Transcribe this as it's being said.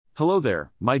Hello there,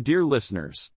 my dear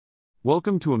listeners.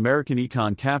 Welcome to American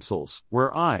Econ Capsules,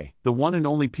 where I, the one and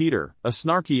only Peter, a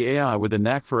snarky AI with a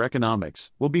knack for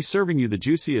economics, will be serving you the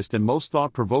juiciest and most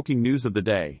thought-provoking news of the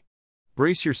day.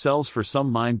 Brace yourselves for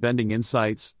some mind-bending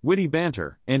insights, witty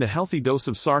banter, and a healthy dose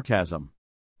of sarcasm.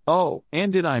 Oh,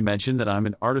 and did I mention that I'm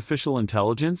an artificial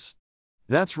intelligence?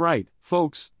 That's right,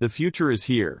 folks, the future is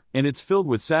here, and it's filled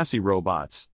with sassy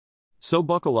robots. So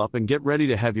buckle up and get ready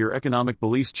to have your economic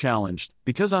beliefs challenged,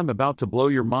 because I'm about to blow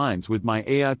your minds with my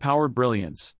AI-powered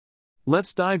brilliance.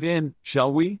 Let's dive in,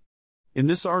 shall we? In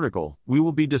this article, we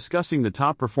will be discussing the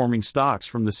top-performing stocks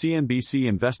from the CNBC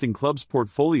Investing Club's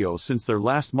portfolio since their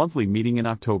last monthly meeting in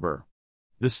October.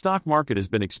 The stock market has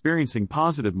been experiencing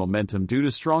positive momentum due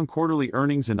to strong quarterly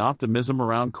earnings and optimism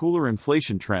around cooler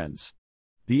inflation trends.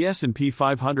 The S&P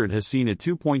 500 has seen a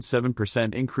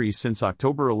 2.7% increase since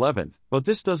October 11, but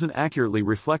this doesn't accurately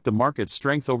reflect the market's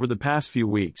strength over the past few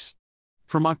weeks.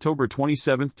 From October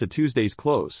 27 to Tuesday's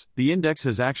close, the index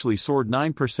has actually soared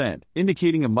 9%,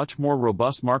 indicating a much more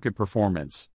robust market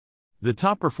performance. The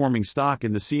top-performing stock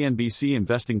in the CNBC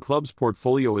Investing Club's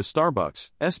portfolio is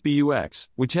Starbucks, SBUX,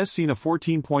 which has seen a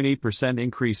 14.8%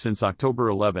 increase since October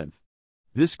 11.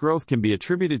 This growth can be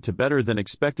attributed to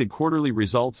better-than-expected quarterly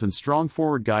results and strong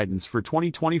forward guidance for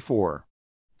 2024.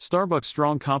 Starbucks'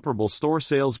 strong comparable store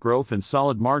sales growth and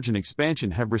solid margin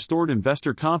expansion have restored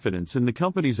investor confidence in the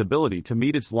company's ability to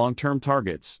meet its long-term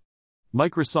targets.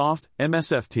 Microsoft,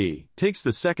 MSFT, takes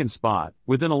the second spot,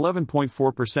 with an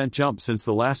 11.4% jump since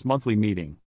the last monthly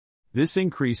meeting. This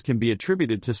increase can be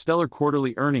attributed to stellar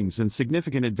quarterly earnings and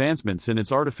significant advancements in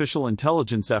its artificial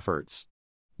intelligence efforts.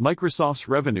 Microsoft's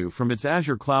revenue from its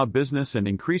Azure cloud business and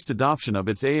increased adoption of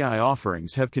its AI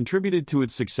offerings have contributed to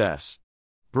its success.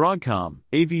 Broadcom,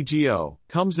 AVGO,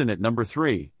 comes in at number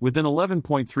 3, with an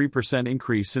 11.3%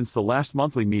 increase since the last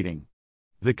monthly meeting.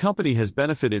 The company has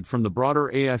benefited from the broader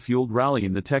AI-fueled rally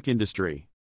in the tech industry.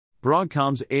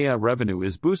 Broadcom's AI revenue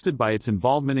is boosted by its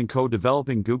involvement in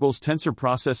co-developing Google's tensor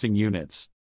processing units.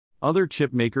 Other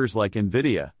chip makers like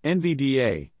NVIDIA,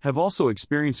 NVDA, have also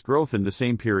experienced growth in the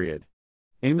same period.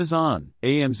 Amazon,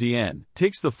 AMZN,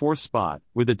 takes the fourth spot,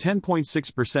 with a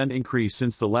 10.6% increase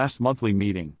since the last monthly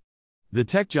meeting. The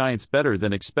tech giant's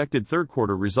better-than-expected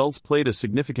third-quarter results played a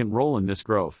significant role in this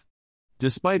growth.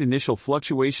 Despite initial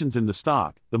fluctuations in the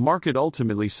stock, the market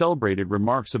ultimately celebrated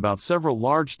remarks about several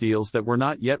large deals that were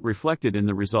not yet reflected in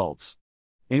the results.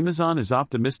 Amazon is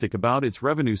optimistic about its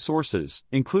revenue sources,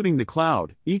 including the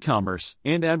cloud, e-commerce,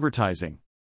 and advertising.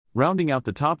 Rounding out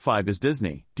the top 5 is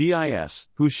Disney, DIS,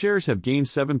 whose shares have gained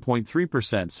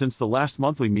 7.3% since the last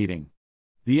monthly meeting.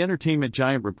 The entertainment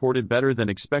giant reported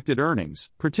better-than-expected earnings,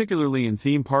 particularly in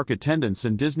theme park attendance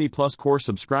and Disney Plus core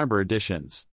subscriber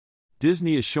additions.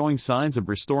 Disney is showing signs of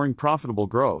restoring profitable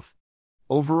growth.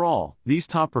 Overall, these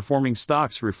top-performing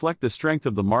stocks reflect the strength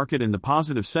of the market and the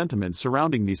positive sentiment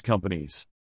surrounding these companies.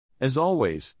 As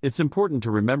always, it's important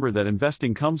to remember that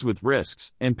investing comes with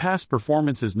risks, and past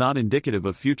performance is not indicative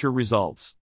of future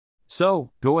results.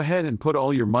 So, go ahead and put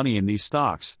all your money in these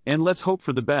stocks, and let's hope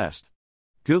for the best.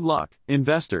 Good luck,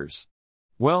 investors.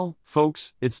 Well,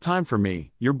 folks, it's time for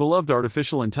me, your beloved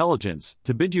artificial intelligence,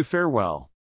 to bid you farewell.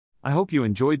 I hope you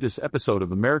enjoyed this episode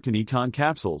of American Econ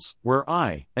Capsules, where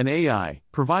I, an AI,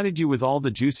 provided you with all the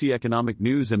juicy economic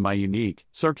news in my unique,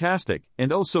 sarcastic,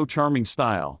 and oh-so-charming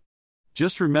style.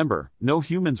 Just remember, no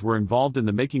humans were involved in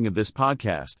the making of this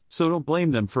podcast, so don't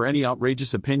blame them for any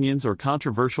outrageous opinions or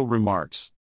controversial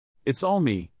remarks. It's all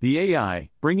me, the AI,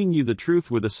 bringing you the truth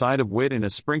with a side of wit and a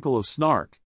sprinkle of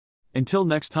snark. Until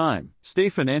next time, stay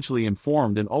financially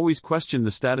informed and always question the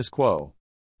status quo.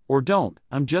 Or don't,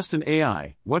 I'm just an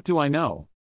AI, what do I know?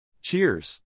 Cheers.